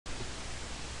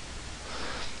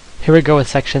Here we go with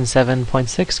section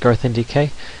 7.6, growth and decay.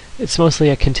 It's mostly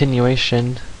a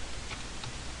continuation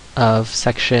of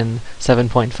section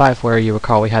 7.5, where you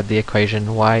recall we had the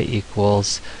equation y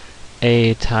equals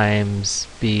a times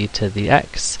b to the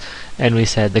x, and we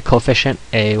said the coefficient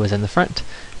a was in the front,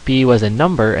 b was a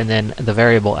number, and then the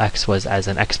variable x was as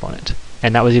an exponent.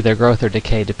 And that was either growth or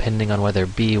decay depending on whether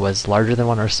b was larger than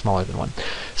 1 or smaller than 1.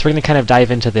 So we're going to kind of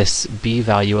dive into this b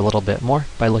value a little bit more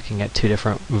by looking at two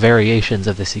different variations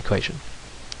of this equation.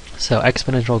 So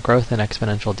exponential growth and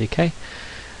exponential decay.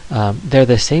 They're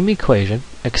the same equation,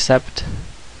 except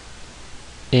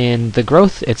in the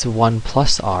growth it's 1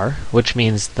 plus r, which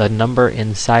means the number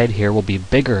inside here will be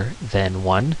bigger than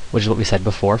 1, which is what we said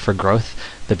before. For growth,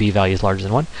 the b value is larger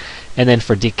than 1. And then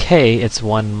for decay, it's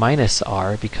 1 minus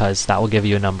r, because that will give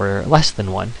you a number less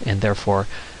than 1, and therefore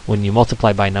when you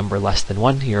multiply by a number less than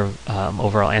 1, your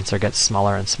overall answer gets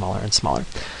smaller and smaller and smaller.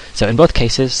 So in both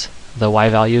cases, the y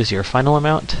value is your final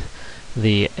amount,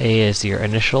 the a is your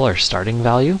initial or starting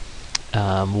value,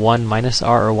 1 minus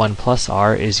r or 1 plus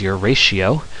r is your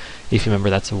ratio. If you remember,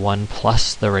 that's 1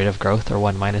 plus the rate of growth or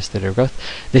 1 minus the rate of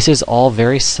growth. This is all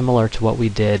very similar to what we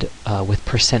did with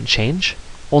percent change.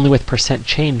 Only with percent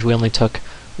change we only took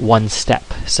one step.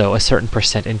 So a certain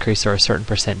percent increase or a certain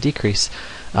percent decrease.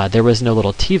 There was no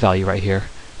little t value right here,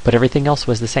 but everything else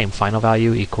was the same. Final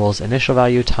value equals initial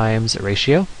value times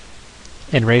ratio.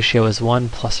 And ratio is 1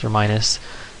 plus or minus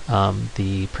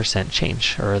the percent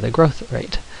change, or the growth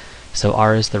rate. So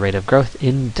r is the rate of growth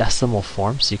in decimal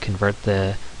form, so you convert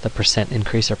the percent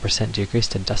increase or percent decrease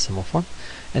to decimal form.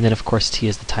 And then of course t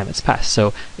is the time it's passed.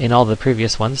 So in all the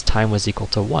previous ones, time was equal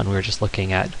to 1. We were just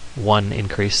looking at 1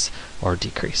 increase or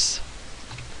decrease.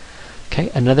 Okay,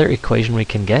 another equation we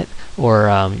can get, or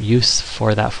use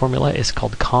for that formula, is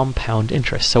called compound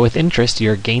interest. So with interest,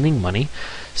 you're gaining money,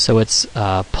 so it's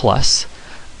plus,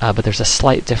 but there's a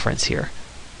slight difference here.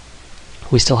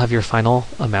 We still have your final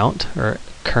amount, or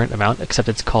current amount, except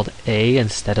it's called a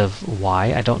instead of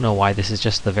y. I don't know why, this is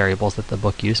just the variables that the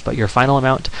book used, but your final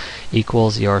amount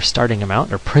equals your starting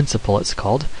amount, or principal it's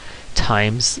called,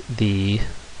 times the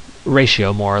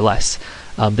ratio, more or less.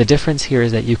 The difference here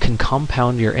is that you can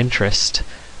compound your interest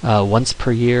once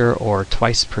per year, or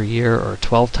twice per year, or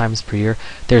 12 times per year.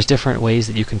 There's different ways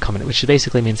that you can compound it, which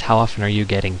basically means how often are you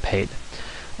getting paid.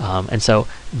 And so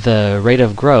the rate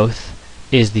of growth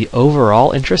is the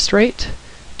overall interest rate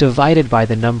divided by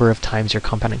the number of times you're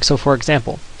compounding. So for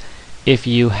example, if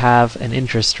you have an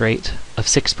interest rate of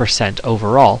 6%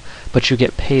 overall, but you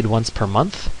get paid once per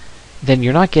month, then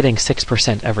you're not getting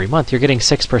 6% every month. You're getting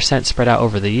 6% spread out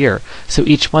over the year. So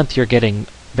each month you're getting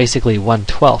basically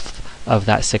 1/12 of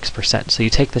that 6%. So you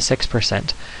take the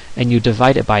 6% and you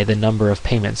divide it by the number of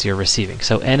payments you're receiving.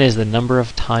 So n is the number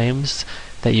of times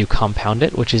that you compound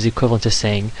it, which is equivalent to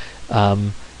saying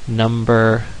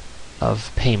number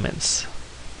of payments.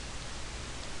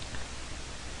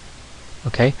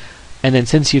 Okay, and then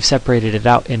since you've separated it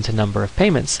out into number of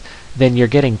payments, then you're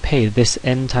getting paid. This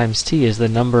n times t is the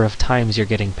number of times you're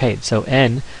getting paid. So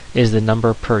n is the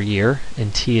number per year,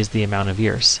 and t is the amount of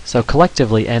years. So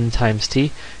collectively, n times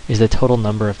t is the total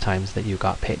number of times that you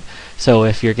got paid. So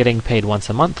if you're getting paid once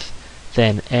a month,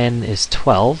 then n is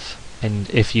 12, and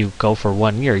if you go for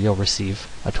 1 year, you'll receive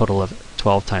a total of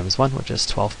 12 times 1, which is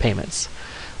 12 payments.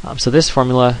 So this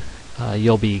formula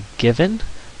you'll be given.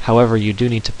 However, you do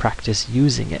need to practice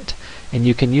using it, and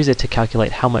you can use it to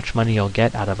calculate how much money you'll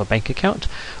get out of a bank account,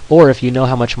 or if you know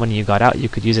how much money you got out, you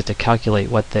could use it to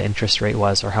calculate what the interest rate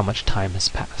was or how much time has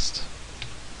passed.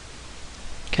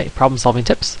 Okay, problem solving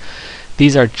tips.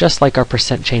 These are just like our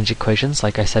percent change equations,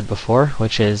 like I said before,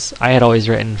 which is, I had always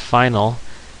written final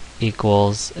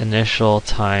equals initial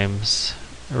times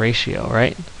ratio,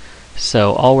 right?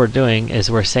 So all we're doing is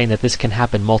we're saying that this can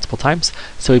happen multiple times,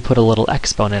 so we put a little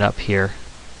exponent up here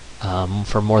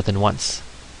for more than once,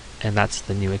 and that's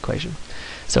the new equation.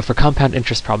 So for compound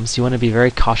interest problems, you want to be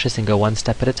very cautious and go one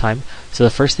step at a time. So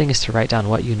the first thing is to write down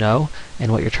what you know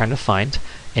and what you're trying to find,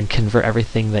 and convert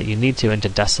everything that you need to into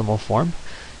decimal form.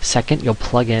 Second, you'll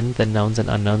plug in the knowns and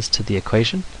unknowns to the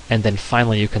equation, and then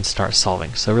finally you can start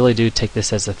solving. So really do take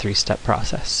this as a 3-step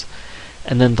process.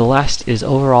 And then the last is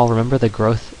overall, remember the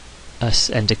growth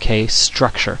and decay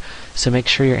structure. So make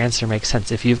sure your answer makes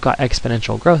sense. If you've got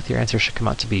exponential growth, your answer should come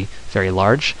out to be very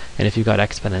large, and if you've got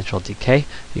exponential decay,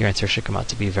 your answer should come out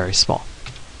to be very small.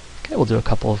 Okay, we'll do a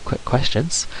couple of quick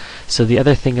questions. So the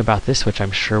other thing about this, which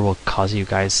I'm sure will cause you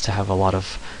guys to have a lot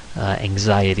of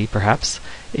anxiety perhaps,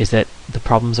 is that the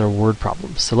problems are word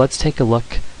problems. So let's take a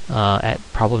look at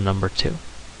problem number 2.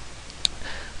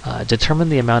 Determine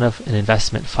the amount of an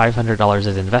investment. $500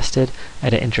 is invested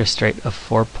at an interest rate of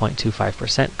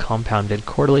 4.25% compounded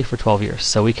quarterly for 12 years.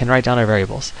 So we can write down our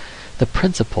variables. The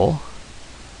principal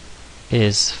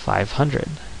is 500.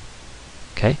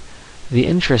 Okay. The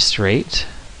interest rate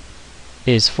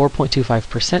is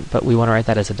 4.25%, but we want to write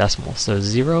that as a decimal. So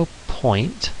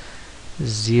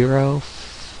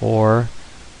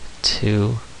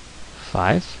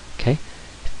 0.0425. Okay.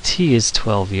 T is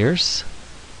 12 years.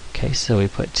 Okay, so we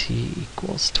put t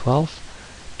equals 12.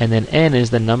 And then n is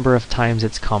the number of times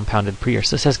it's compounded per year.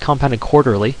 So it says compounded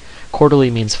quarterly.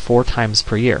 Quarterly means 4 times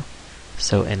per year.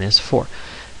 So n is 4.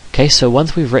 Okay, so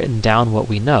once we've written down what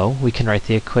we know, we can write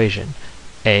the equation.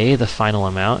 A, the final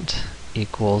amount,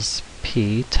 equals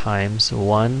P times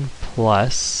 1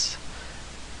 plus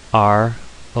R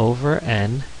over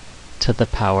N to the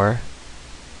power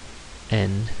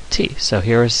NT. So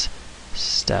here's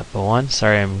step 1.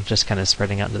 Sorry, I'm just kind of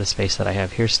spreading out into the space that I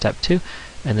have. Here's step 2,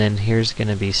 and then here's going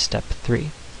to be step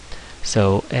 3.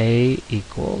 So A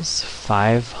equals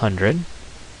 500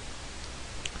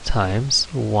 times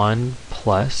 1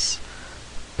 plus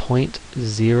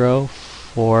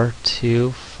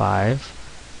 0.0425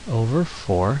 over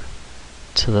 4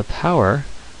 to the power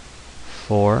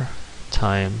 4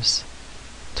 times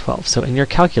 12. So in your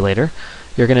calculator,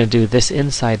 you're going to do this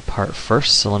inside part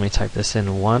first. So let me type this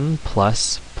in. 1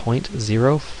 plus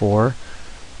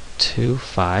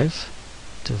 0.0425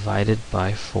 divided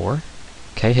by 4.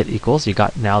 Okay, hit equals. You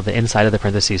got now the inside of the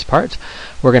parentheses part.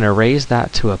 We're going to raise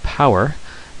that to a power.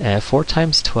 4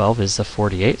 times 12 is the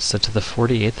 48, so to the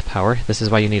 48th power. This is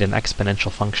why you need an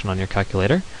exponential function on your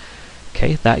calculator.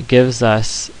 Okay, that gives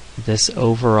us this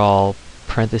overall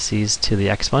parentheses to the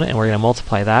exponent, and we're going to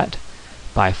multiply that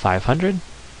by 500,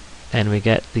 and we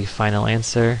get the final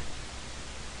answer.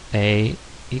 A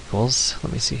equals,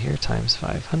 let me see here, times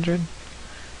 500.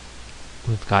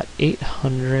 We've got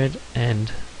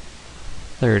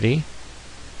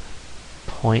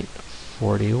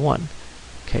 830.41.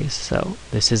 Okay, so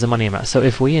this is a money amount. So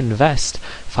if we invest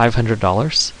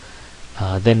 $500,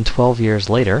 then 12 years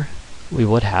later, we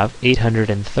would have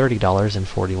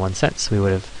 $830.41. We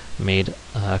would have made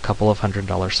a couple of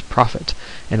 $100 profit,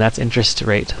 and that's interest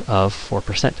rate of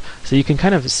 4%. So you can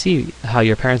kind of see how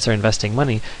your parents are investing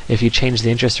money. If you change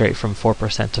the interest rate from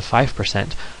 4% to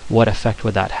 5%, what effect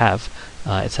would that have,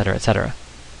 etc., etc.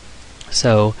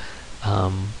 So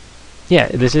yeah,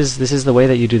 this is the way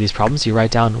that you do these problems. You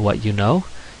write down what you know,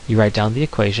 you write down the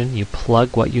equation, you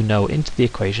plug what you know into the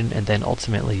equation, and then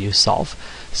ultimately you solve.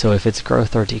 So if it's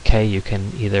growth or decay, you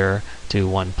can either do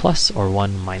 1 plus or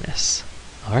 1 minus.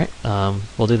 Alright,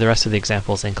 we'll do the rest of the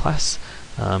examples in class,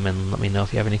 and let me know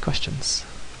if you have any questions.